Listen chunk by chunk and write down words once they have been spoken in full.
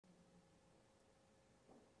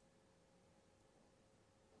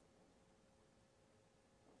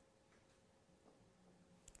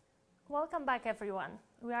Welcome back, everyone.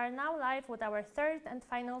 We are now live with our third and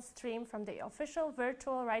final stream from the official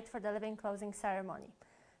virtual Right for the Living closing ceremony.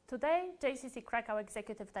 Today, JCC Krakow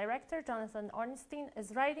Executive Director Jonathan Ornstein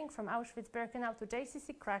is riding from Auschwitz-Birkenau to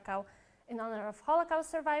JCC Krakow in honor of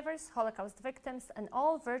Holocaust survivors, Holocaust victims, and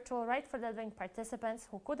all virtual Right for the Living participants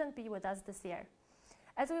who couldn't be with us this year.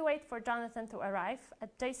 As we wait for Jonathan to arrive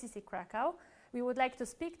at JCC Krakow, we would like to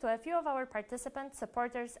speak to a few of our participants,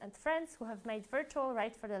 supporters, and friends who have made virtual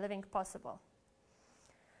Right for the Living possible.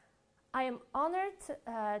 I am honored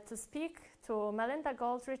to speak to Melinda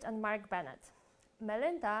Goldrich and Mark Bennett.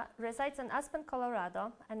 Melinda resides in Aspen,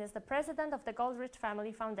 Colorado, and is the president of the Goldrich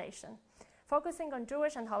Family Foundation, focusing on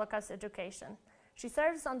Jewish and Holocaust education. She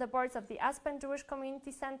serves on the boards of the Aspen Jewish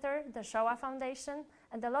Community Center, the Shoah Foundation,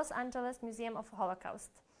 and the Los Angeles Museum of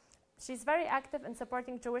Holocaust. She's very active in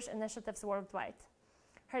supporting Jewish initiatives worldwide.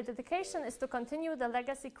 Her dedication is to continue the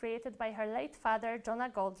legacy created by her late father, Jonah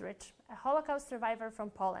Goldrich, a Holocaust survivor from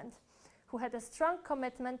Poland, who had a strong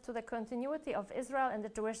commitment to the continuity of Israel and the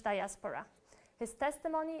Jewish diaspora. His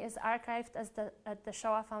testimony is archived at the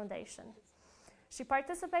Shoah Foundation. She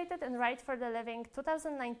participated in Right for the Living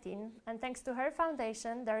 2019, and thanks to her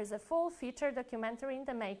foundation, there is a full feature documentary in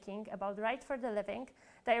the making about Right for the Living,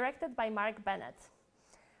 directed by Mark Bennett.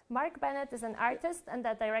 Mark Bennett is an artist and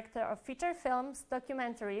a director of feature films,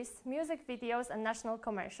 documentaries, music videos, and national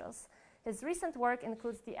commercials. His recent work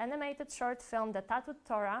includes the animated short film The Tattooed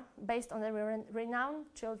Torah, based on a renowned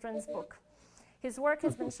children's book. His work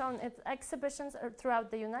has been shown at exhibitions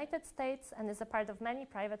throughout the United States and is a part of many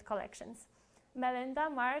private collections. Melinda,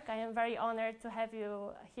 Mark, I am very honored to have you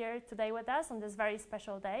here today with us on this very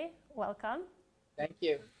special day. Welcome. Thank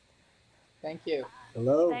you. Thank you.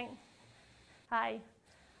 Hello. Hi.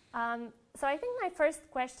 So I think my first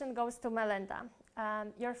question goes to Melinda.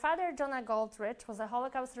 Your father, Jonah Goldrich, was a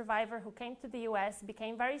Holocaust survivor who came to the US,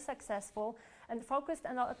 became very successful, and focused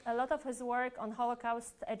a lot of his work on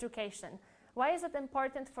Holocaust education. Why is it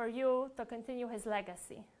important for you to continue his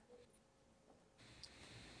legacy?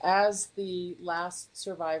 As the last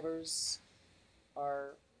survivors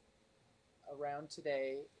are around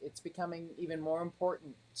today, it's becoming even more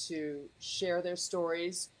important to share their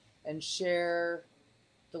stories and share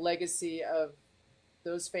the legacy of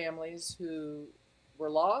those families who were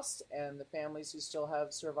lost and the families who still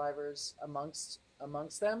have survivors amongst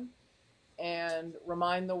them, and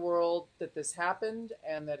remind the world that this happened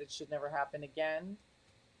and that it should never happen again.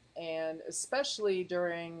 And especially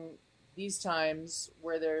during these times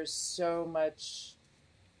where there's so much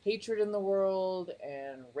hatred in the world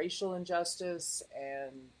and racial injustice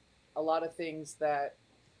and a lot of things that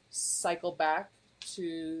cycle back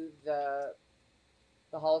to the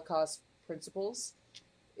Holocaust principles,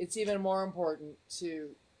 it's even more important to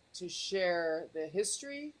share the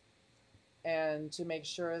history and to make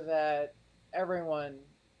sure that everyone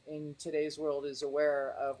in today's world is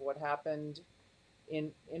aware of what happened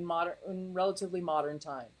in relatively modern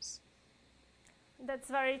times. That's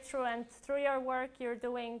very true, and through your work you're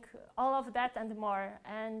doing all of that and more,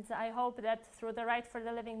 and I hope that through the Right for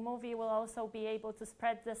the Living movie we'll also be able to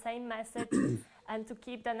spread the same message and to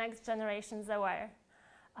keep the next generations aware.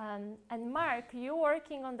 And Mark, you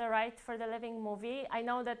working on the Right for the Living movie, I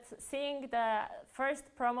know that seeing the first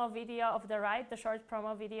promo video of the Right, the short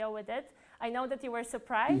promo video we did, I know that you were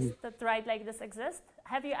surprised that Right like this exists.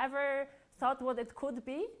 Have you ever thought what it could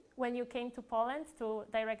be when you came to Poland to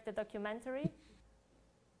direct the documentary?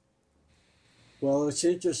 Well, it's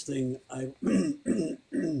interesting.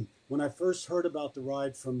 When I first heard about the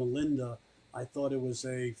ride from Melinda, I thought it was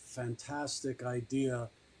a fantastic idea,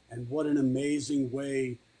 and what an amazing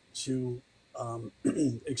way to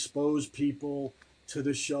expose people to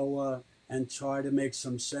the Shoah and try to make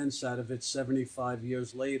some sense out of it 75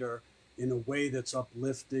 years later in a way that's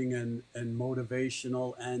uplifting and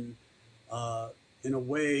motivational, and in a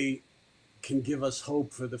way can give us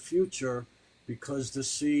hope for the future, because to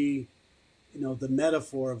see, you know, the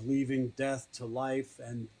metaphor of leaving death to life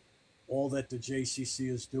and all that the JCC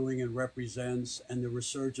is doing and represents, and the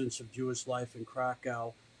resurgence of Jewish life in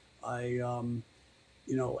Krakow,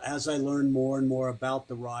 you know, as I learned more and more about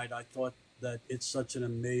the ride, I thought that it's such an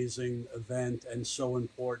amazing event and so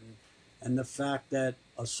important. And the fact that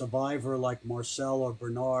a survivor like Marcel or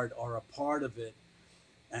Bernard are a part of it,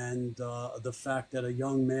 and the fact that a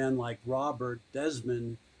young man like Robert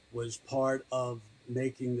Desmond was part of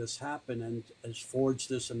making this happen and has forged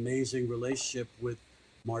this amazing relationship with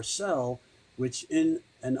Marcel, which in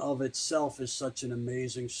and of itself is such an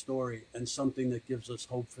amazing story and something that gives us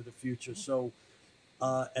hope for the future. So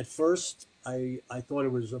at first, I thought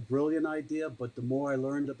it was a brilliant idea, but the more I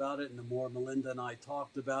learned about it and the more Melinda and I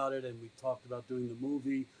talked about it and we talked about doing the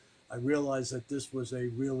movie, I realized that this was a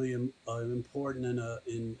really important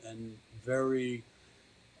and very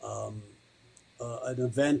an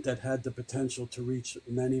event that had the potential to reach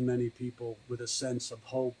many people with a sense of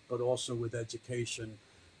hope, but also with education,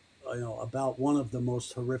 about one of the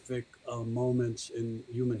most horrific moments in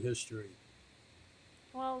human history.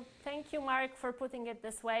 Well, thank you, Mark, for putting it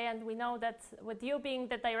this way. And we know that with you being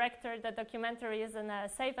the director, the documentary is in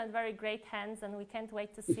safe and very great hands, and we can't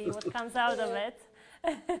wait to see what comes out of it.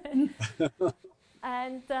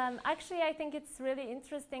 And actually, I think it's really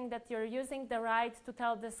interesting that you're using the ride to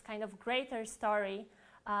tell this kind of greater story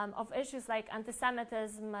of issues like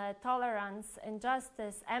anti-Semitism, tolerance,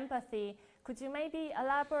 injustice, empathy. Could you maybe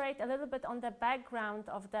elaborate a little bit on the background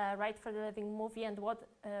of the Right for the Living movie and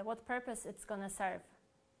what purpose it's going to serve?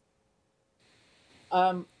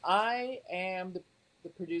 I am the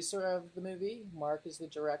producer of the movie. Mark is the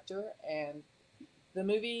director, and the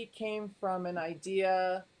movie came from an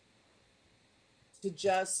idea to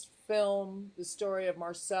just film the story of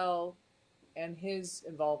Marcel and his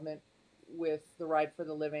involvement with the Ride for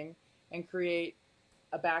the Living and create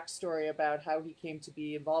a backstory about how he came to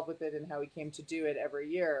be involved with it and how he came to do it every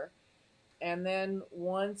year. And then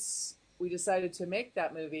once we decided to make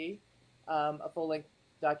that movie, a full-length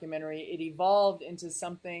documentary, it evolved into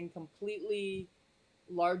something completely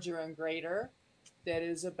larger and greater that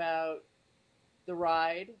is about the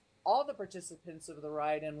ride, all the participants of the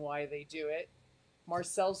ride and why they do it,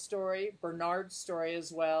 Marcel's story, Bernard's story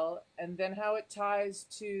as well, and then how it ties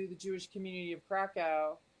to the Jewish community of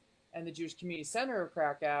Krakow and the Jewish Community Center of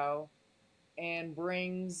Krakow, and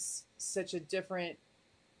brings such a different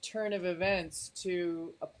turn of events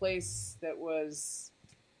to a place that was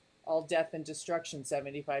all death and destruction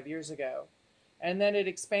 75 years ago. And then it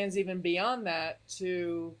expands even beyond that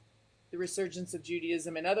to the resurgence of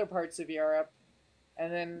Judaism in other parts of Europe,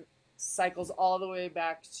 and then cycles all the way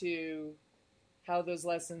back to how those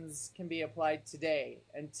lessons can be applied today.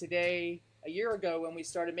 And today, a year ago when we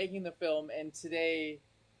started making the film, and today,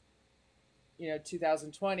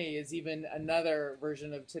 2020 is even another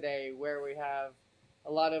version of today where we have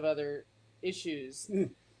a lot of other issues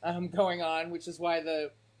going on, which is why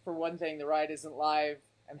for one thing, the ride isn't live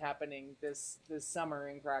and happening this summer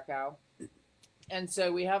in Krakow. And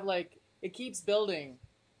so we have it keeps building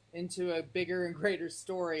into a bigger and greater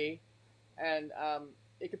story. And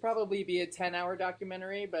it could probably be a 10-hour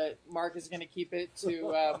documentary, but Mark is going to keep it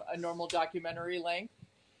to a normal documentary length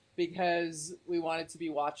because we want it to be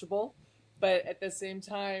watchable. But at the same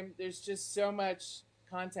time, there's just so much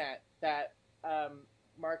content that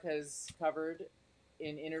Mark has covered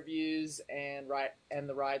in interviews and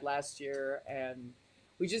the ride last year, and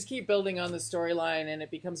we just keep building on the storyline, and it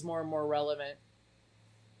becomes more and more relevant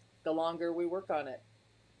the longer we work on it.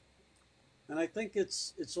 And I think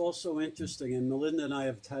it's also interesting, and Melinda and I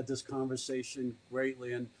have had this conversation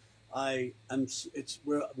greatly, and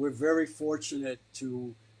we're very fortunate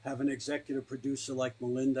to have an executive producer like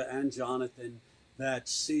Melinda and Jonathan that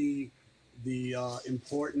see the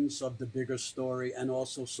importance of the bigger story and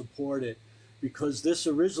also support it, because this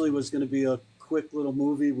originally was going to be a quick little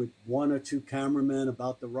movie with one or two cameramen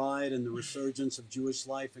about the ride and the resurgence of Jewish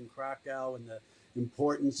life in Krakow and the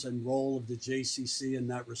importance and role of the JCC in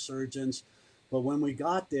that resurgence. But when we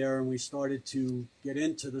got there and we started to get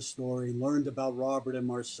into the story, learned about Robert and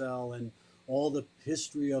Marcel and all the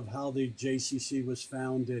history of how the JCC was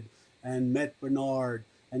founded, and met Bernard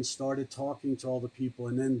and started talking to all the people,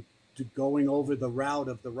 and then going over the route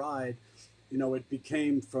of the ride, it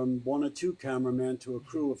became from one or two cameramen to a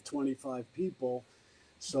crew of 25 people.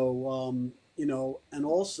 So, and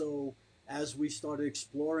also as we started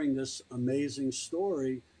exploring this amazing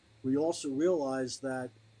story, we also realized that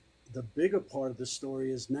the bigger part of the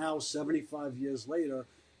story is now 75 years later,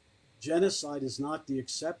 genocide is not the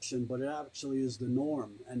exception, but it actually is the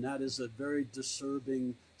norm. And that is a very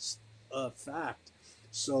disturbing fact.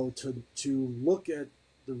 So to look at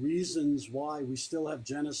the reasons why we still have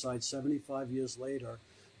genocide 75 years later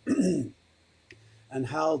and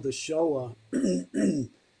how the Shoah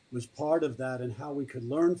was part of that and how we could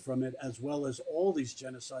learn from it, as well as all these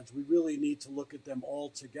genocides, we really need to look at them all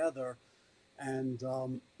together and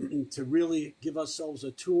to really give ourselves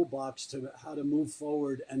a toolbox to how to move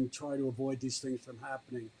forward and try to avoid these things from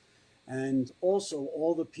happening. And also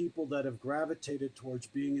all the people that have gravitated towards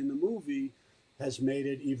being in the movie has made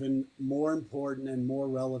it even more important and more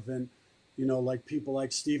relevant, like people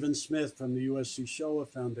like Stephen Smith from the USC Shoah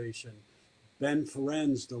Foundation, Ben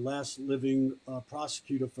Ferenc, the last living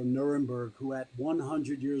prosecutor from Nuremberg, who at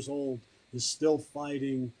 100 years old is still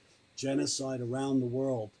fighting genocide around the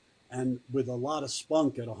world, and with a lot of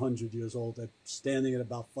spunk at 100 years old, standing at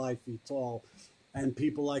about 5 feet tall. and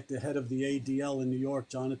people like the head of the ADL in New York,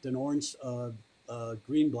 Jonathan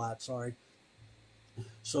Greenblatt, sorry.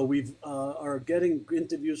 So we are getting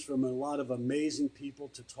interviews from a lot of amazing people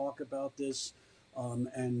to talk about this,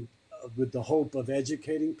 and with the hope of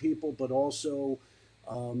educating people, but also,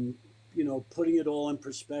 you know, putting it all in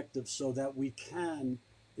perspective so that we can,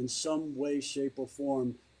 in some way, shape, or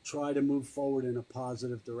form, try to move forward in a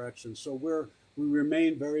positive direction. So we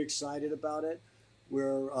remain very excited about it.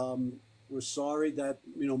 We're sorry that,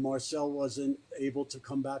 you know, Marcel wasn't able to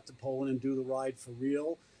come back to Poland and do the ride for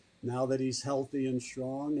real. Now that he's healthy and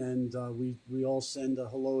strong, and we all send a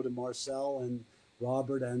hello to Marcel and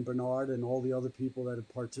Robert and Bernard and all the other people that are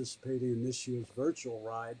participating in this year's virtual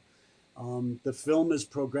ride. The film is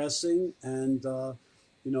progressing, and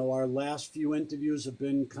you know, our last few interviews have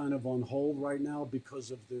been kind of on hold right now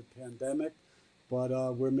because of the pandemic, but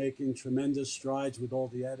we're making tremendous strides with all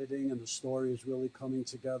the editing, and the story is really coming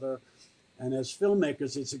together. And as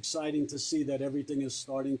filmmakers, it's exciting to see that everything is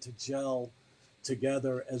starting to gel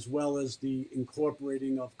together, as well as the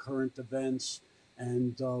incorporating of current events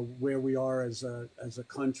and where we are as a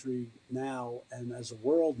country now and as a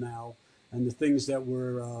world now, and the things that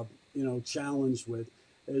we're you know, challenged with,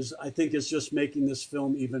 is I think it's just making this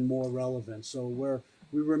film even more relevant. So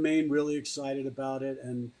we remain really excited about it,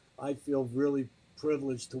 and I feel really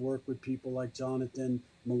privileged to work with people like Jonathan,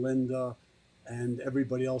 Melinda, and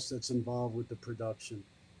everybody else that's involved with the production.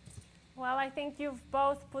 Well, I think you've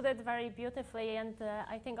both put it very beautifully, and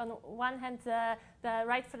I think on one hand the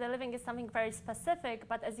right for the living is something very specific,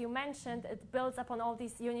 but as you mentioned, it builds upon all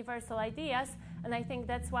these universal ideas, and I think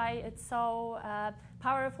that's why it's so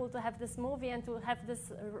powerful to have this movie and to have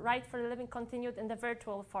this right for the living continued in the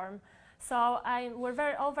virtual form. So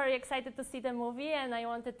we're all very excited to see the movie, and I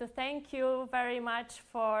wanted to thank you very much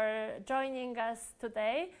for joining us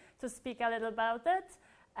today to speak a little about it.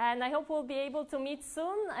 And I hope we'll be able to meet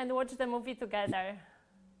soon and watch the movie together. Thank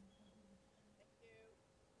you.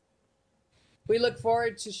 We look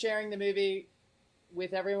forward to sharing the movie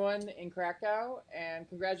with everyone in Krakow, and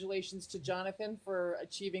congratulations to Jonathan for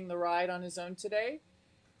achieving the ride on his own today.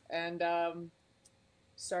 And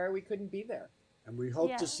sorry we couldn't be there. And we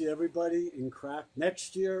hope to see everybody in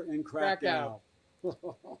next year in Krakow.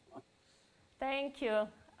 Thank you.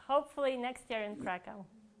 Hopefully next year in Krakow.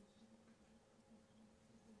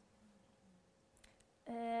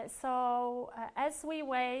 As we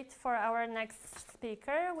wait for our next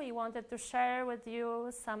speaker, we wanted to share with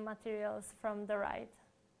you some materials from the ride.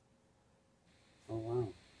 Oh,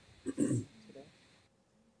 wow.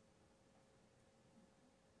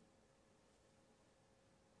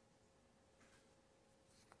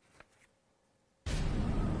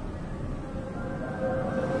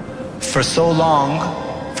 For so long,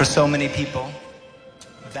 for so many people,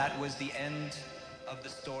 that was the end of the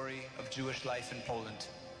story of Jewish life in Poland.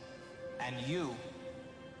 And you,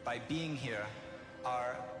 by being here,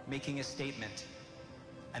 are making a statement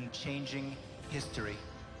and changing history,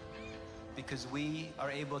 because we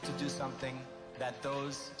are able to do something that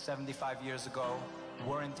those 75 years ago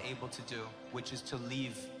weren't able to do, which is to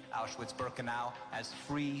leave Auschwitz-Birkenau as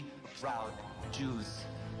free, proud Jews.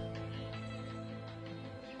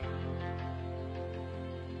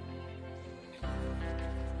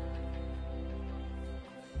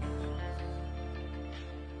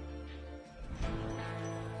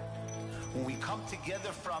 When we come together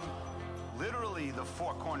from literally the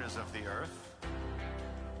four corners of the earth,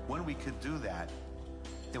 when we could do that,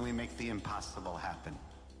 then we make the impossible happen.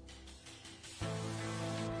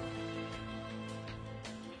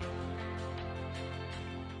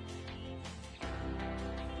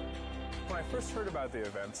 When I first heard about the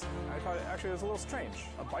event, I thought actually it was a little strange.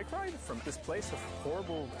 A bike ride from this place of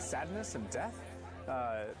horrible sadness and death?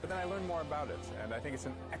 But then I learned more about it, and I think it's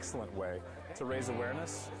an excellent way to raise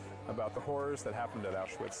awareness about the horrors that happened at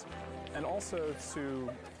Auschwitz, and also to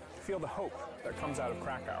feel the hope that comes out of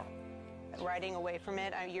Krakow. Riding away from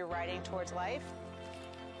it, you're riding towards life.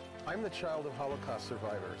 I'm the child of Holocaust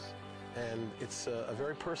survivors, and it's a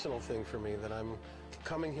very personal thing for me that I'm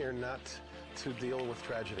coming here not to deal with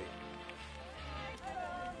tragedy.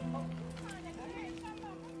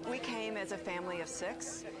 We came as a family of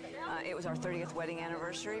 6. It was our 30th wedding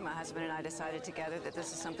anniversary. My husband and I decided together that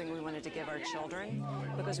this is something we wanted to give our children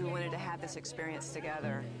because we wanted to have this experience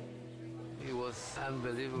together. It was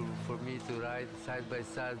unbelievable for me to ride side by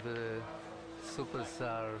side with a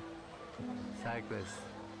superstar cyclist,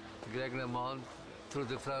 Greg LeMond, Tour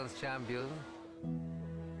de France champion.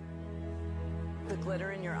 The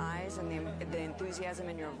glitter in your eyes and the enthusiasm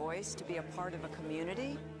in your voice to be a part of a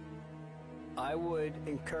community. I would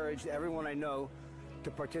encourage everyone I know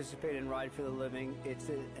to participate in Ride for the Living. It's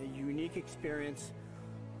a unique experience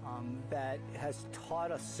that has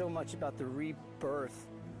taught us so much about the rebirth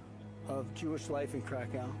of Jewish life in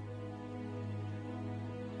Krakow.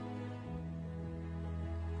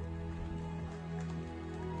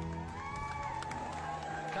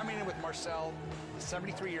 Coming in with Marcel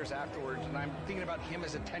 73 years afterwards, and I'm thinking about him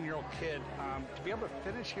as a 10-year-old kid, to be able to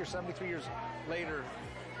finish here 73 years later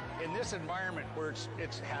in this environment where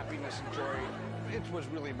it's happiness and joy, it was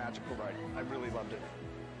really a magical ride. I really loved it.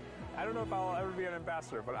 I don't know if I'll ever be an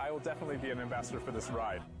ambassador, but I will definitely be an ambassador for this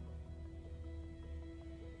ride.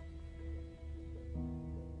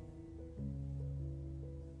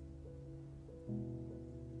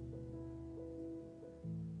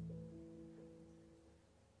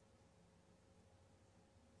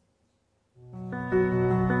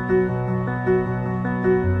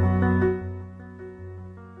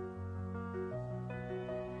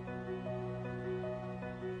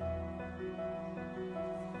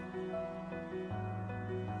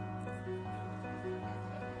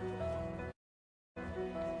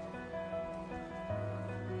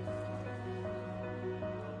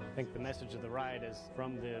 I think the message of the ride is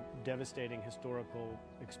from the devastating historical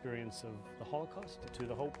experience of the Holocaust to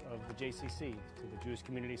the hope of the JCC, to the Jewish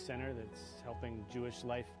Community Center that's helping Jewish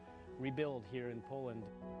life rebuild here in Poland.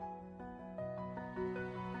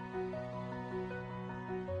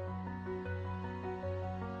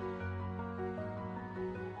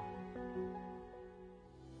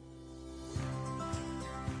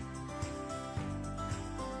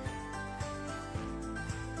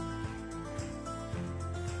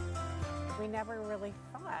 We never really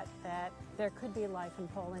thought that there could be life in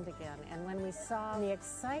Poland again. And when we saw the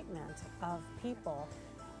excitement of people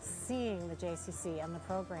seeing the JCC and the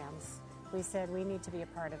programs, we said we need to be a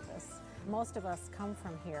part of this. Most of us come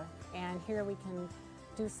from here, and here we can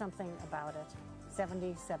do something about it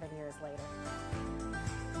 77 years later.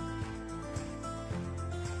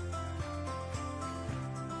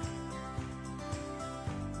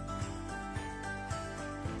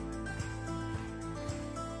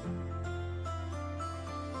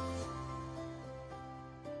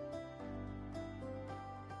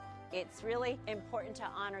 It's really important to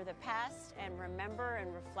honor the past and remember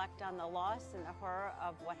and reflect on the loss and the horror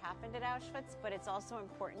of what happened at Auschwitz, but it's also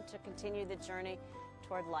important to continue the journey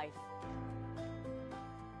toward life.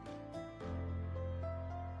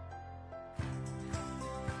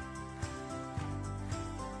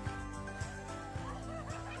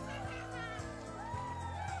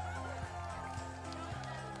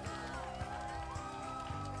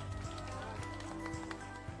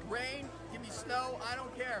 Rain, give me snow, I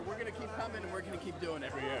don't care. We're gonna keep coming and we're gonna keep doing it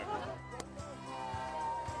every year.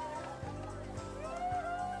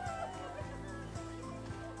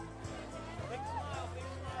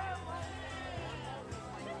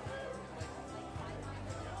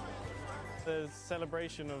 The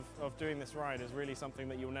celebration of doing this ride is really something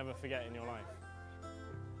that you'll never forget in your life.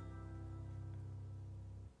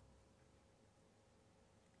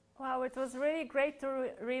 Wow, it was really great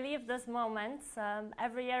to relive those moments.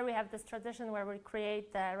 Every year we have this tradition where we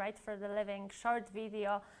create the Ride for the Living short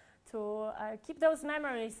video to keep those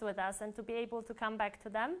memories with us and to be able to come back to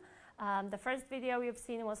them. The first video we've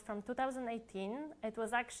seen was from 2018. It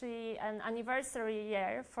was actually an anniversary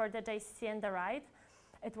year for the JCC and the ride.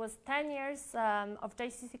 It was 10 years of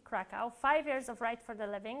JCC Krakow, 5 years of Ride for the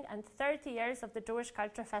Living, and 30 years of the Jewish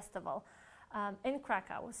Culture Festival in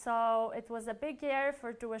Krakow. So it was a big year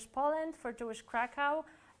for Jewish Poland, for Jewish Krakow,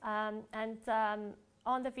 and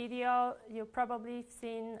on the video you've probably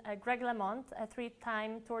seen Greg LeMond, a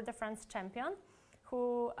 3-time Tour de France champion,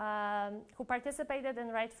 who participated in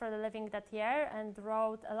Ride for the Living that year and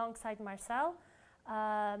rode alongside Marcel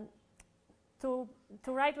to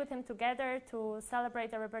ride with him together to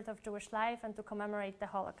celebrate the rebirth of Jewish life and to commemorate the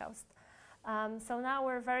Holocaust. So now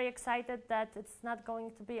we're very excited that it's not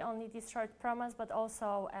going to be only these short promos, but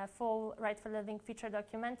also a full Ride for the Living feature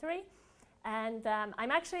documentary. And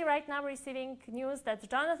I'm actually right now receiving news that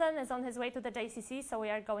Jonathan is on his way to the JCC, so we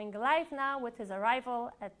are going live now with his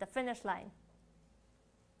arrival at the finish line.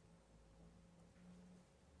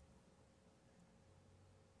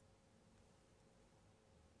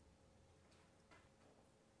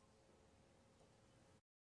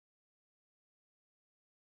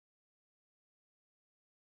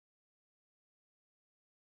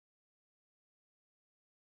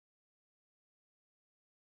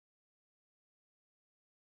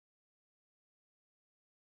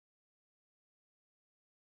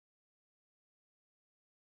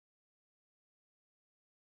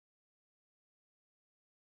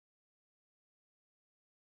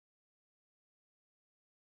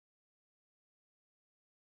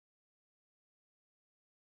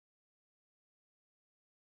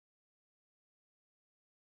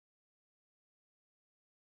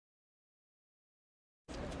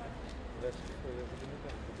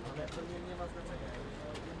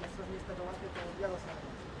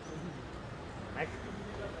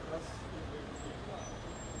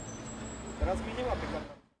 Teraz mi nie łapie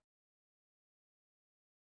karta.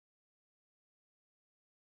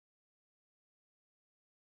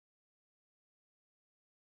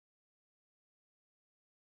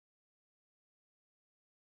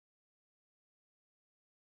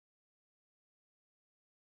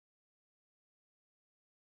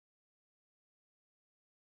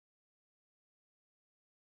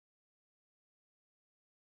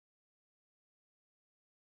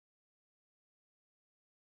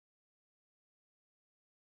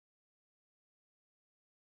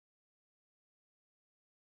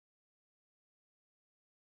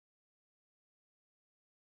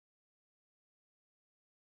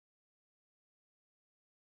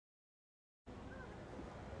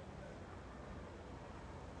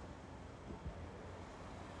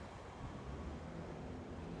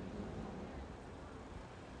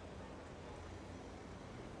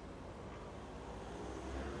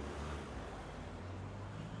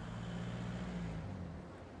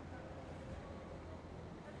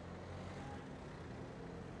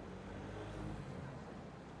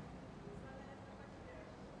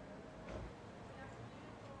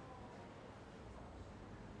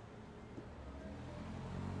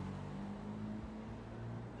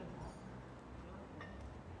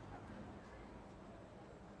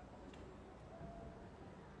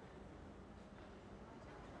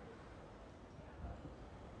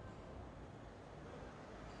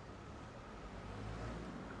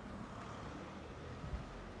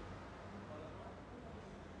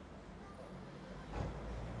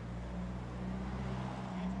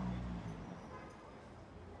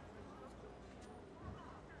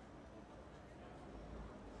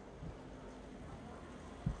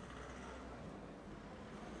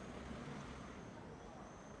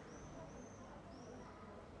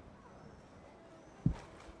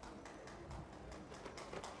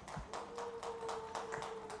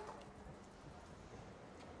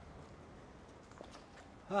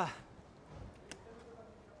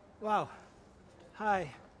 Wow.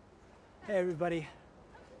 Hi. Hey, everybody.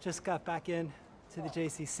 Just got back in to the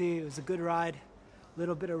JCC. It was a good ride. A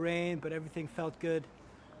little bit of rain, but everything felt good.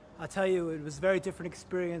 I'll tell you, it was a very different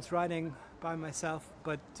experience riding by myself,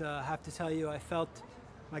 but I have to tell you, I felt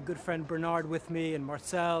my good friend Bernard with me and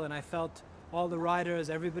Marcel, and I felt all the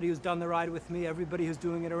riders, everybody who's done the ride with me, everybody who's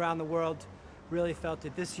doing it around the world, really felt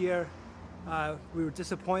it. This year, we were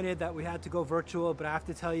disappointed that we had to go virtual, but I have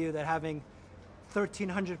to tell you that having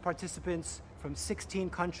 1,300 participants from 16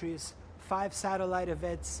 countries, 5 satellite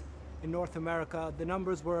events in North America, the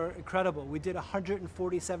numbers were incredible. We did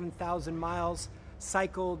 147,000 miles,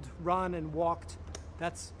 cycled, run, and walked.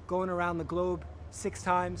 That's going around the globe 6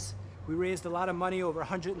 times. We raised a lot of money, over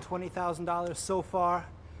 $120,000 so far,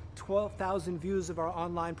 12,000 views of our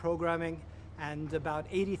online programming, and about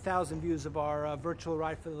 80,000 views of our virtual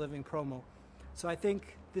Ride for the Living promo. So I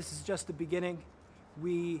think this is just the beginning.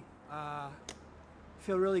 We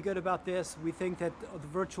feel really good about this. We think that the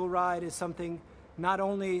virtual ride is something not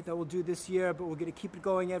only that we'll do this year, but we're going to keep it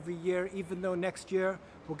going every year, even though next year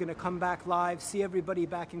we're going to come back live, see everybody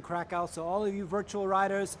back in Krakow. So all of you virtual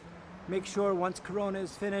riders, make sure once Corona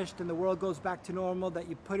is finished and the world goes back to normal that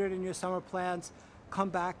you put it in your summer plans, come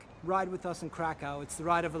back, ride with us in Krakow. It's the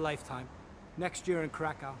ride of a lifetime. Next year in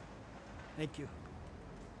Krakow. Thank you.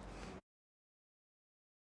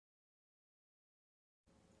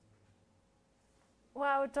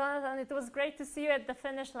 Wow, Jonathan, it was great to see you at the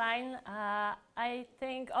finish line. I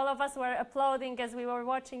think all of us were applauding as we were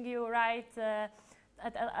watching you ride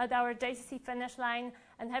at our JCC finish line,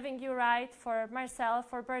 and having you ride for Marcel,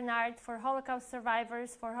 for Bernard, for Holocaust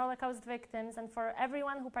survivors, for Holocaust victims, and for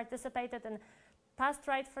everyone who participated in past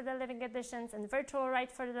Ride for the Living editions and virtual Ride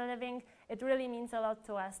for the Living. It really means a lot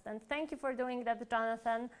to us. And thank you for doing that,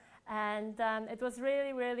 Jonathan. And it was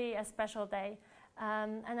really, really a special day.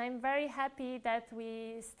 And I'm very happy that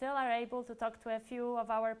we still are able to talk to a few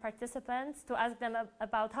of our participants to ask them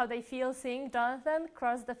about how they feel seeing Jonathan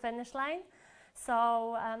cross the finish line.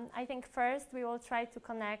 So I think first we will try to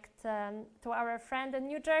connect to our friend in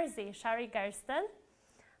New Jersey, Shari Gersten.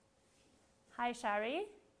 Hi, Shari.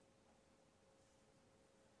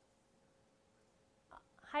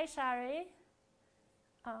 Hi, Shari.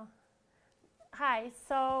 Oh. Hi,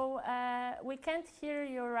 so we can't hear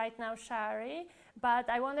you right now, Shari, but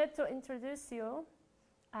I wanted to introduce you.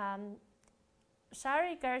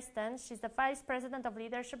 Shari Gersten, she's the Vice President of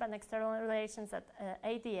Leadership and External Relations at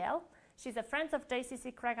ADL. She's a Friends of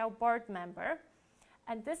JCC Krakow board member.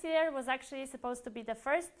 And this year was actually supposed to be the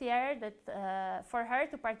first year that, for her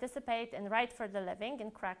to participate in Ride for the Living in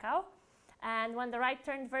Krakow. And when the ride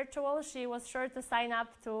turned virtual, she was sure to sign up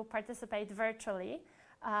to participate virtually,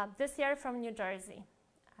 this year from New Jersey.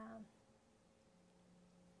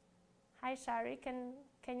 Hi, Shari,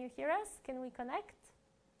 can you hear us? Can we connect?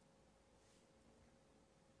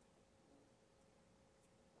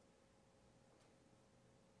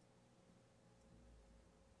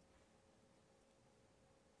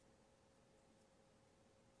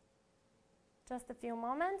 Just a few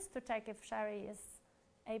moments to check if Shari is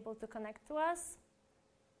able to connect to us.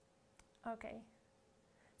 Okay.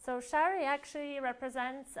 So Shari actually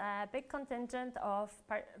represents a big contingent of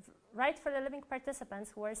Right for the Living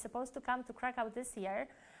participants who were supposed to come to Krakow this year,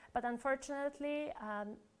 but unfortunately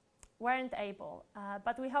weren't able.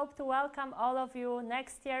 But we hope to welcome all of you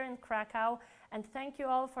next year in Krakow, and thank you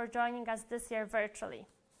all for joining us this year virtually.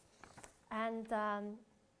 And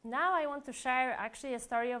now I want to share actually a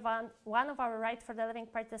story of one of our Right for the Living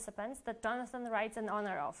participants that Jonathan rides in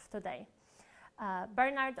honor of today.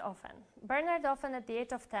 Bernard Offen. Bernard Offen, at the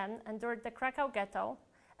age of 10, endured the Krakow ghetto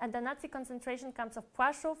and the Nazi concentration camps of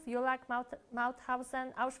Płaszów, Julag,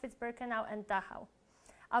 Mauthausen, Auschwitz-Birkenau, and Dachau.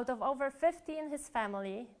 Out of over 50 in his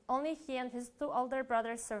family, only he and his 2 older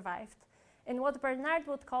brothers survived. In what Bernard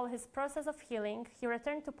would call his process of healing, he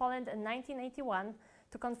returned to Poland in 1981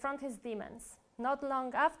 to confront his demons. Not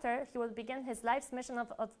long after, he would begin his life's mission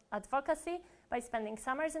of advocacy by spending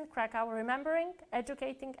summers in Krakow, remembering,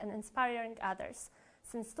 educating, and inspiring others.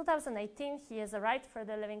 Since 2018, he is a Right for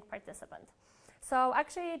the Living participant. So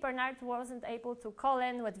actually, Bernard wasn't able to call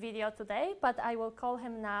in with video today, but I will call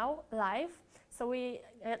him now live, so we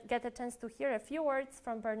get a chance to hear a few words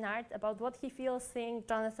from Bernard about what he feels seeing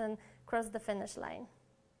Jonathan cross the finish line.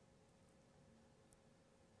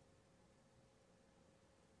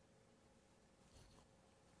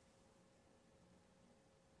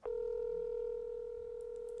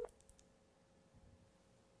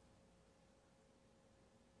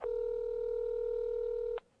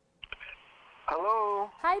 Hello.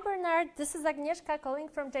 Hi, Bernard. This is Agnieszka calling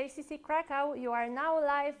from JCC Krakow. You are now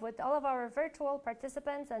live with all of our virtual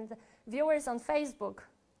participants and viewers on Facebook.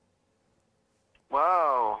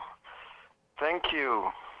 Wow. Thank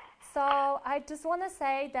you. So I just want to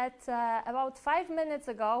say that about 5 minutes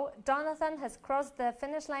ago, Jonathan has crossed the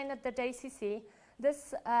finish line at the JCC.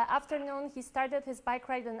 This afternoon, he started his bike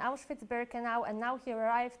ride in Auschwitz-Birkenau, and now he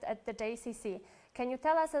arrived at the JCC. Can you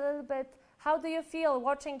tell us a little bit, how do you feel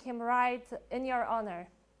watching him ride in your honor?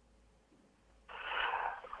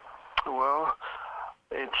 Well,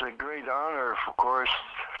 it's a great honor, of course,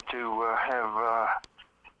 to have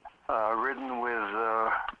ridden with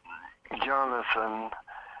Jonathan,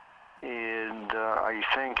 and I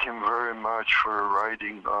thank him very much for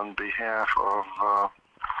riding on behalf of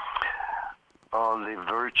all the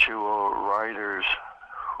virtual riders,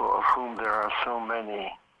 of whom there are so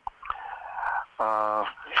many.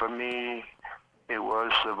 For me, it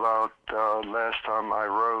was about last time I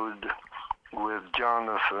rode with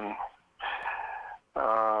Jonathan.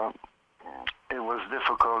 It was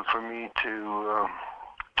difficult for me to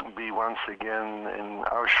be once again in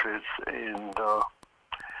Auschwitz, and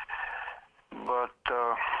but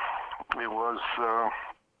it was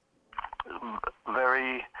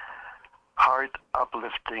very heart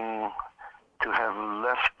uplifting to have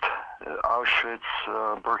left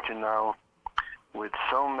Auschwitz-Birkenau with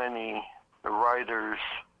so many riders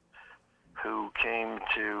who came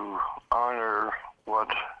to honor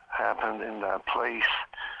what happened in that place,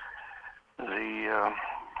 the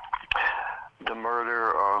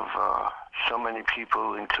murder of so many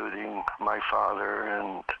people, including my father,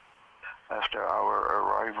 and after our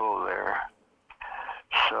arrival there.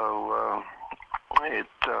 So it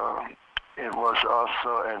was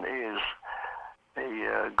also and is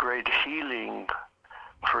a great healing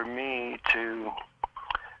for me to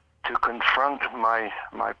confront my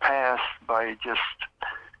past by just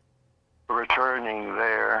returning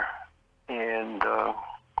there and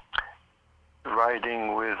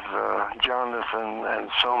riding with Jonathan and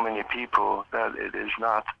so many people, that it is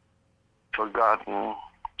not forgotten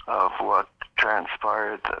of what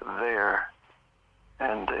transpired there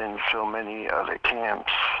and in so many other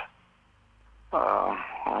camps.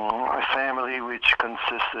 A family which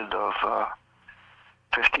consisted of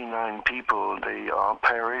 59 people, they all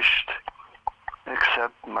perished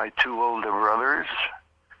except my 2 older brothers,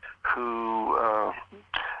 who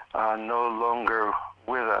are no longer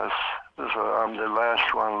with us. So I'm the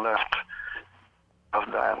last one left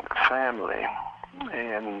of that family.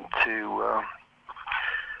 And to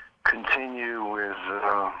continue with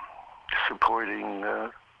supporting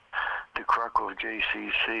the Krakow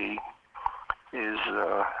JCC is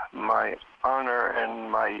my honor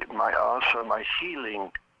and my also my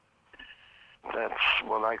healing, that's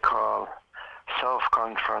what I call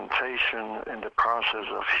self-confrontation in the process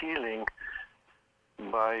of healing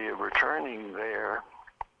by returning there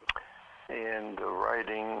and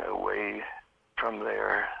riding away from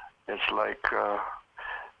there. It's like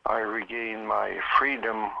I regain my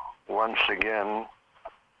freedom once again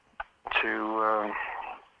to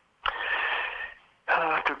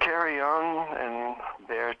carry on and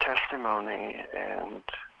bear testimony, and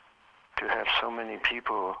to have so many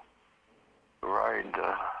people ride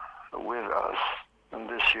with us, and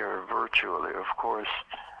this year virtually, of course.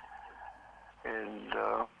 And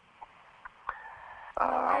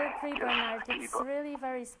I agree, Bernard. It's really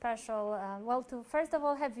very special. Well, to first of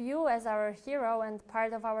all have you as our hero and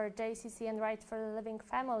part of our JCC and Right for the Living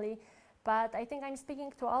family, but I think I'm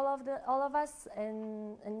speaking to all of us,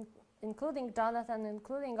 including Jonathan,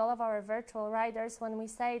 including all of our virtual riders, when we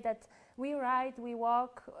say that we ride, we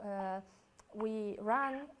walk, we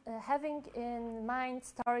run, having in mind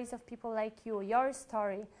stories of people like you, your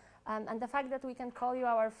story, and the fact that we can call you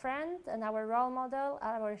our friend and our role model,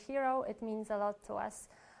 our hero, it means a lot to us.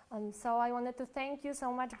 So I wanted to thank you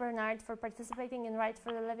so much, Bernard, for participating in Right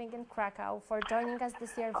for the Living in Krakow, for joining us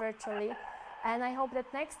this year virtually. And I hope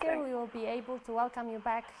that next year we will be able to welcome you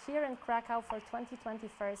back here in Krakow for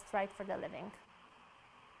 2021 Right for the Living.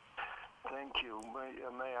 Thank you.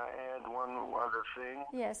 May I add one other thing?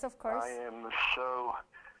 Yes, of course. I am so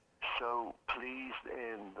pleased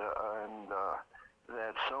and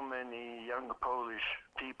that so many young Polish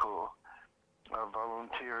people are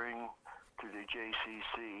volunteering to the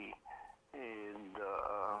JCC and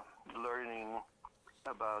learning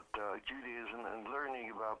about Judaism and learning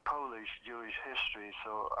about Polish Jewish history.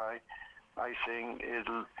 So I think it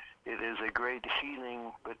is a great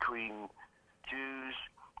healing between Jews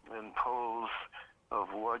and Poles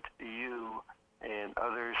of what you and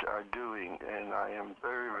others are doing, and I am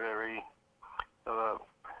very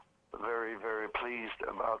pleased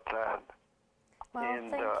about that. Well,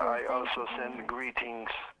 and I also send greetings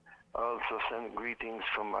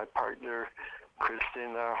from my partner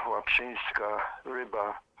Krystyna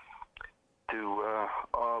Łapczyńska-Ryba to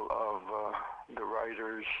all of the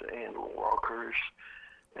riders and walkers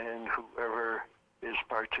and whoever is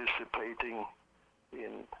participating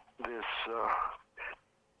in this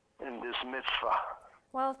mitzvah.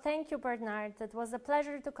 Well, thank you, Bernard. It was a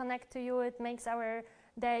pleasure to connect to you. It makes our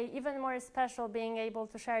day even more special being able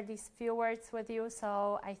to share these few words with you.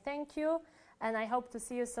 So I thank you, and I hope to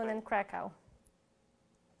see you soon in Krakow.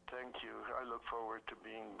 Thank you. I look forward to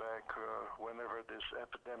being back whenever this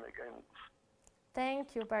epidemic ends.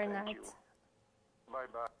 Thank you, Bernard. Thank you.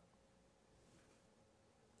 Bye-bye.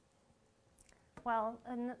 Well,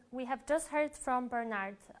 we have just heard from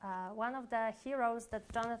Bernard, one of the heroes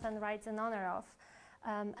that Jonathan rides in honor of.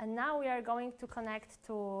 And now we are going to connect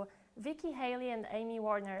to Vicky, Haley, and Amy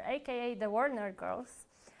Warner, aka the Warner Girls.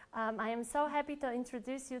 I am so happy to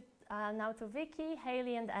introduce you now to Vicky,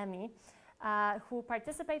 Haley, and Amy, who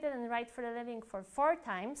participated in Right for the Living for 4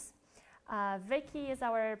 times. Vicky is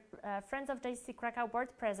our Friends of JCC Krakow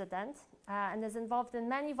board president and is involved in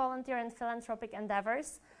many volunteer and philanthropic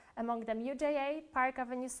endeavors, among them UJA, Park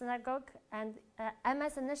Avenue Synagogue, and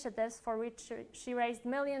MS initiatives for which she raised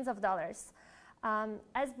millions of dollars.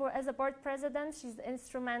 As a board president, she's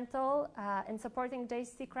instrumental in supporting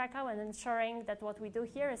JCC Krakow and ensuring that what we do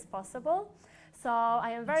here is possible. So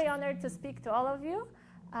I am very honored to speak to all of you.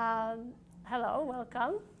 Hello,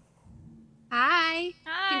 welcome. Hi.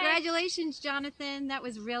 Hi. Congratulations, Jonathan. That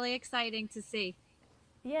was really exciting to see.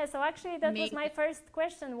 Yeah, so actually that was my first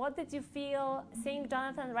question. What did you feel seeing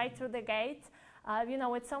Jonathan right through the gate? You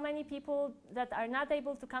know, with so many people that are not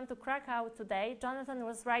able to come to Krakow today, Jonathan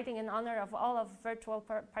was riding in honor of all of virtual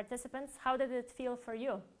participants. How did it feel for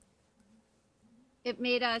you? It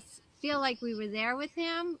made us feel like we were there with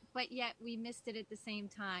him, but yet we missed it at the same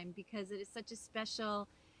time because it is such a special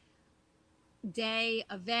day,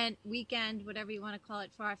 event, weekend, whatever you want to call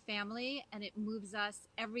it, for our family, and it moves us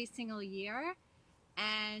every single year.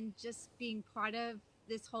 And just being part of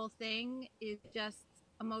this whole thing is just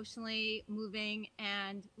emotionally moving,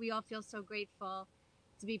 and we all feel so grateful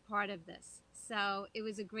to be part of this. So it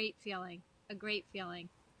was a great feeling, a great feeling.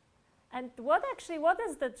 And what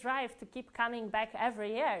is the drive to keep coming back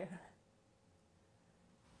every year?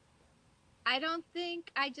 I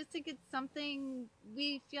just think it's something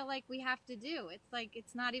we feel like we have to do. It's like,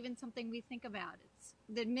 it's not even something we think about. It's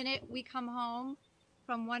the minute we come home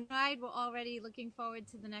from one ride, we're already looking forward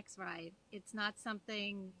to the next ride. It's not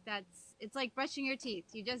something it's like brushing your teeth.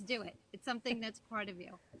 You just do it. It's something that's part of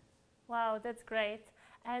you. Wow, that's great.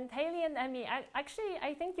 And Haley and Emmy, actually,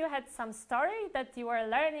 I think you had some story that you were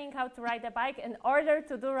learning how to ride a bike in order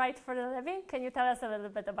to do Ride for the Living. Can you tell us a little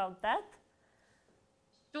bit about that?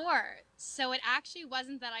 Sure. So it actually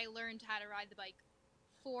wasn't that I learned how to ride the bike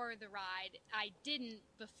for the ride. I didn't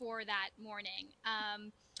before that morning.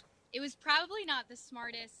 It was probably not the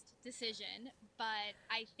smartest decision, but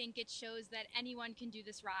I think it shows that anyone can do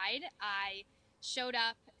this ride. I showed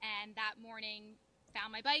up and that morning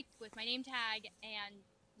found my bike with my name tag and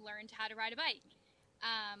learned how to ride a bike.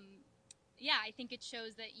 Yeah, I think it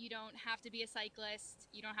shows that you don't have to be a cyclist,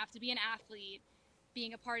 you don't have to be an athlete.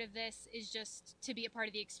 Being a part of this is just to be a part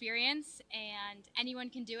of the experience, and anyone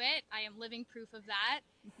can do it. I am living proof of that,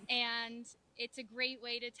 and it's a great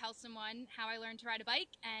way to tell someone how I learned to ride a bike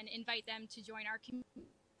and invite them to join our community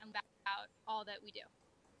and about all that we do.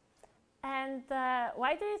 And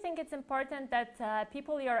why do you think it's important that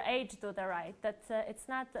people your age do the ride? That it's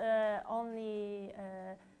not only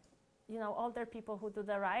older people who do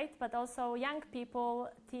the ride, but also young people,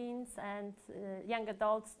 teens, and young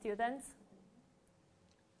adults, students?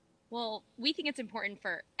 Well, we think it's important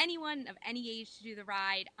for anyone of any age to do the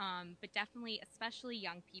ride, but definitely, especially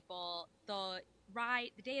young people. The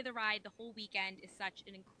day of the ride, the whole weekend is such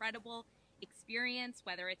an incredible experience.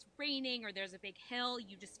 Whether it's raining or there's a big hill,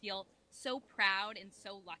 you just feel so proud and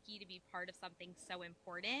so lucky to be part of something so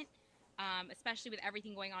important, especially with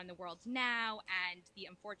everything going on in the world now and the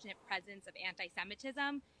unfortunate presence of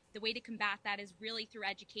anti-Semitism. The way to combat that is really through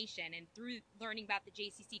education and through learning about the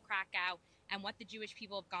JCC Krakow and what the Jewish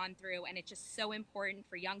people have gone through. And it's just so important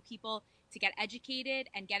for young people to get educated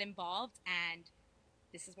and get involved. And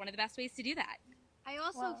this is one of the best ways to do that. I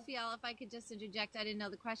also feel, if I could just interject, I didn't know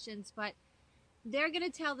the questions, but they're going to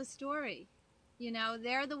tell the story. You know,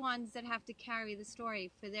 they're the ones that have to carry the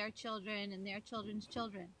story for their children and their children's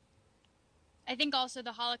children. I think also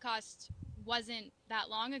the Holocaust wasn't that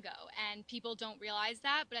long ago, and people don't realize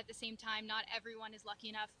that, but at the same time, not everyone is lucky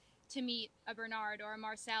enough to meet a Bernard or a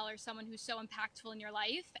Marcel or someone who's so impactful in your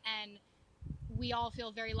life, and we all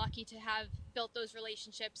feel very lucky to have built those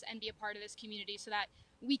relationships and be a part of this community so that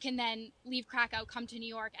we can then leave Krakow, come to New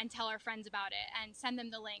York, and tell our friends about it and send them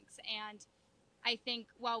the links. And I think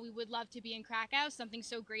while we would love to be in Krakow, something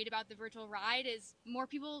so great about the virtual ride is more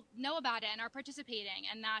people know about it and are participating,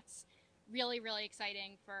 and that's really, really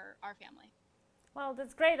exciting for our family. Well,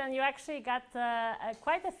 that's great, and you actually got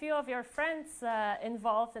quite a few of your friends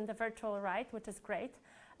involved in the virtual ride, which is great.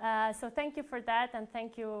 So thank you for that, and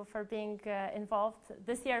thank you for being involved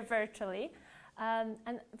this year virtually.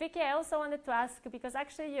 And Vicky, I also wanted to ask, because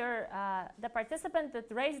actually you're the participant that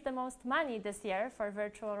raised the most money this year for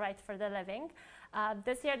Virtual Ride for the Living.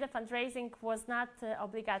 This year the fundraising was not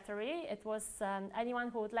obligatory. It was anyone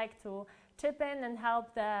who would like to chip in and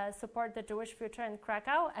help support the Jewish future in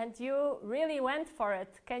Krakow, and you really went for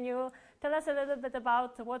it. Can you tell us a little bit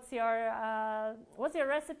about what's your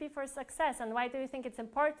recipe for success, and why do you think it's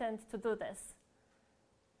important to do this?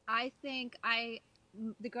 I think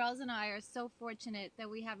the girls and I are so fortunate that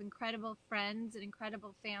we have incredible friends and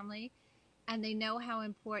incredible family, and they know how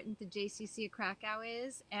important the JCC Krakow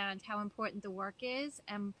is and how important the work is.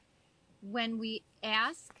 And when we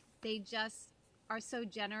ask, they just are so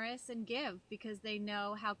generous and give because they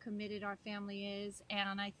know how committed our family is.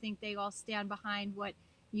 And I think they all stand behind what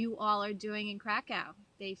you all are doing in Krakow.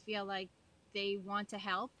 They feel like they want to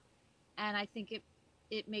help, and I think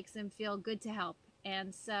it makes them feel good to help.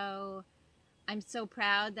 And so I'm so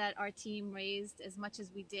proud that our team raised as much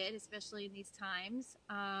as we did, especially in these times.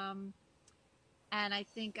 And I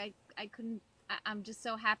think I'm just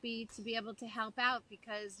so happy to be able to help out,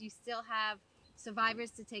 because you still have survivors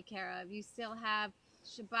to take care of. You still have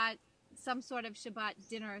Shabbat, some sort of Shabbat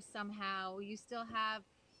dinner somehow. You still have,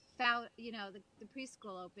 the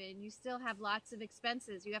preschool open. You still have lots of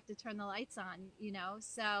expenses. You have to turn the lights on,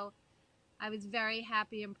 So I was very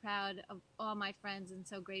happy and proud of all my friends, and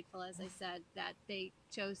so grateful, as I said, that they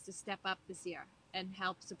chose to step up this year and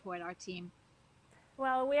help support our team.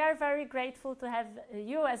 Well, we are very grateful to have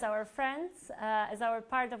you as our friends, as our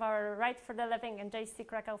part of our Ride for the Living and JCC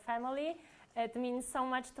Krakow family. It means so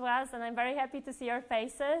much to us, and I'm very happy to see your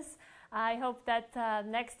faces. I hope that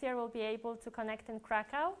next year we'll be able to connect in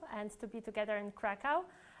Krakow and to be together in Krakow.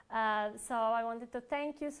 So I wanted to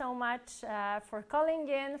thank you so much for calling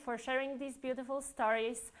in, for sharing these beautiful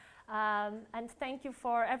stories, and thank you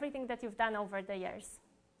for everything that you've done over the years.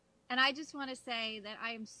 And I just want to say that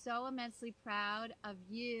I am so immensely proud of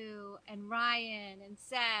you and Ryan and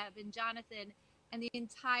Seb and Jonathan and the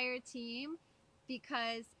entire team,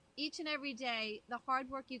 because each and every day, the hard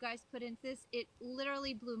work you guys put into this, it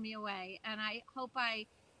literally blew me away. And I hope I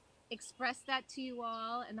expressed that to you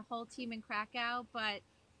all and the whole team in Krakow. But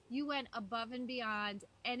you went above and beyond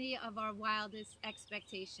any of our wildest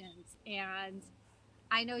expectations. And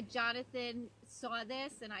I know Jonathan saw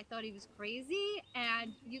this and I thought he was crazy,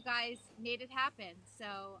 and you guys made it happen.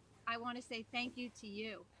 So I want to say thank you to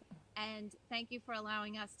you, and thank you for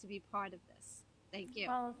allowing us to be part of this. Thank you.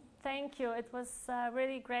 Well, thank you. It was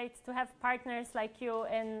really great to have partners like you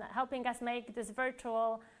in helping us make this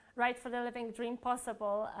virtual Right for the Living dream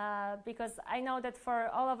possible, because I know that for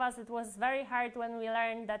all of us it was very hard when we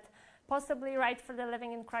learned that possibly Right for the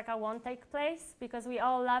Living in Krakow won't take place, because we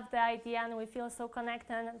all love the idea and we feel so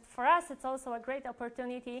connected. And for us it's also a great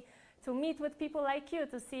opportunity to meet with people like you,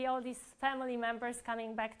 to see all these family members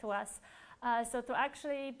coming back to us. So to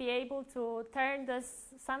actually be able to turn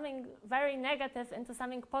this something very negative into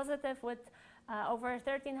something positive with over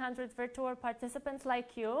 1,300 virtual participants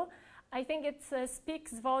like you, I think it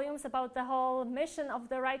speaks volumes about the whole mission of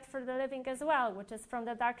the Right for the Living as well, which is from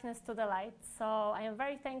the darkness to the light. So I am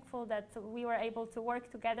very thankful that we were able to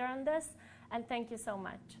work together on this, and thank you so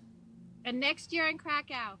much. And next year in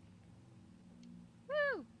Krakow.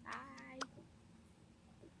 Woo! Bye.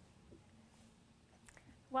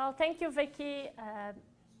 Well, thank you, Vicky,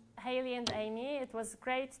 Haley, and Amy. It was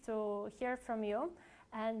great to hear from you.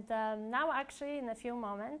 And now, actually, in a few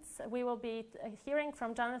moments, we will be hearing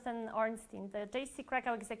from Jonathan Ornstein, the JCC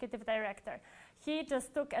Krakow Executive Director. He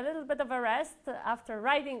just took a little bit of a rest after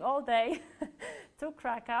riding all day to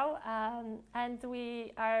Krakow, and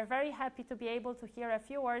we are very happy to be able to hear a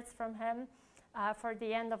few words from him for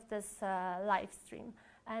the end of this live stream.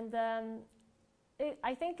 And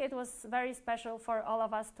I think it was very special for all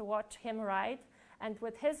of us to watch him ride. And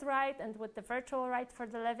with his ride and with the virtual Right for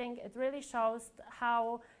the Living, it really shows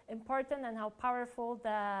how important and how powerful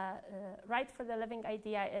the Right for the Living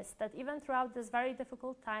idea is. That even throughout this very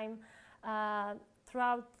difficult time,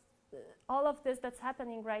 throughout all of this that's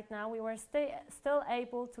happening right now, we were still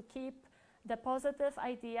able to keep the positive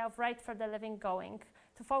idea of Right for the Living going,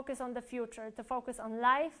 to focus on the future, to focus on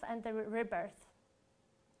life and the rebirth.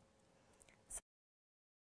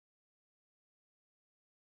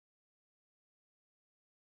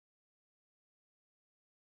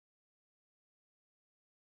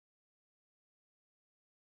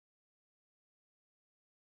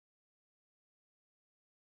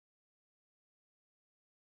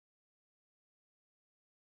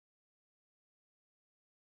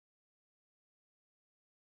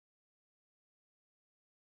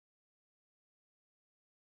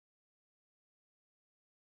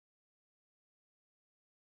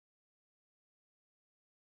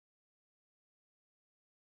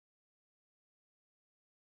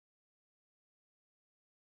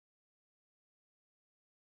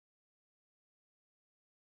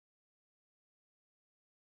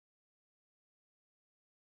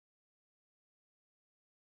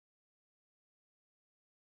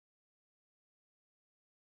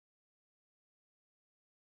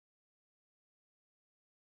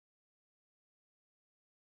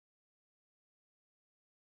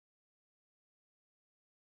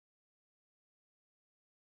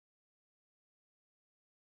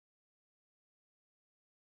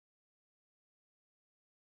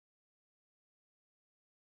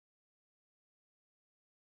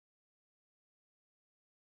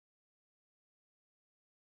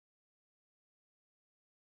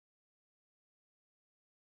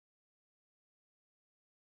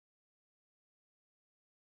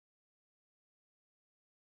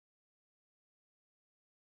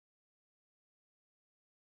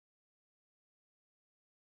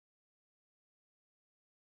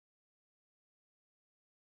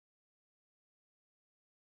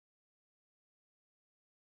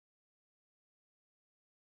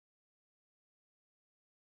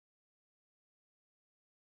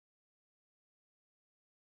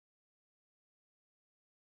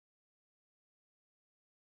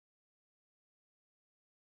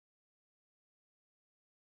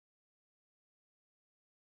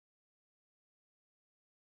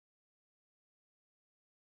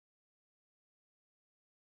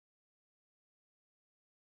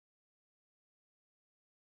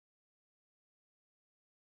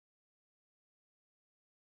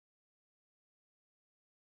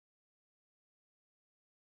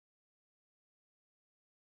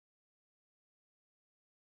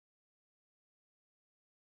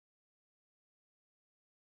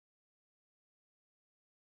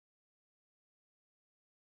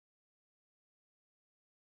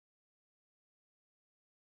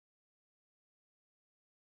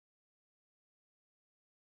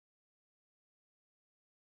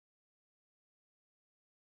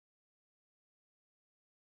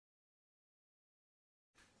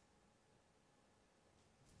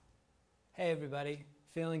 Hey everybody,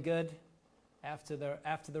 feeling good after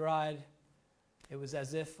the ride. It was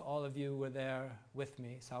as if all of you were there with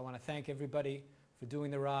me. So I want to thank everybody for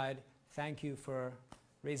doing the ride. Thank you for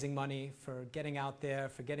raising money, for getting out there,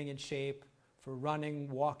 for getting in shape, for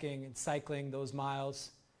running, walking, and cycling those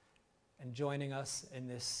miles, and joining us in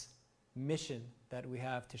this mission that we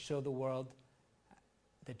have to show the world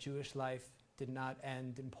that Jewish life did not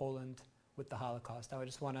end in Poland with the Holocaust. I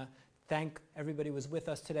just want to thank everybody who was with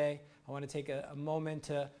us today. I want to take a moment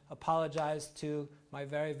to apologize to my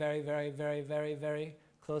very, very, very, very, very, very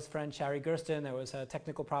close friend Shari Gersten. There was a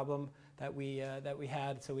technical problem that we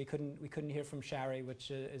had, so we couldn't hear from Shari,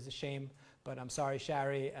 which is a shame. But I'm sorry,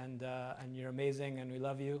 Shari, and you're amazing, and we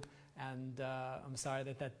love you. And I'm sorry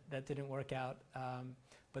that didn't work out.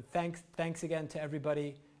 But thanks again to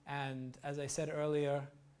everybody. And as I said earlier,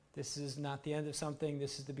 this is not the end of something.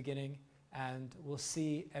 This is the beginning. And we'll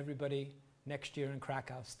see everybody next year in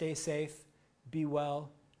Krakow. Stay safe, be well,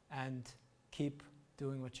 and keep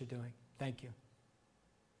doing what you're doing. Thank you.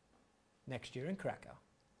 Next year in Krakow.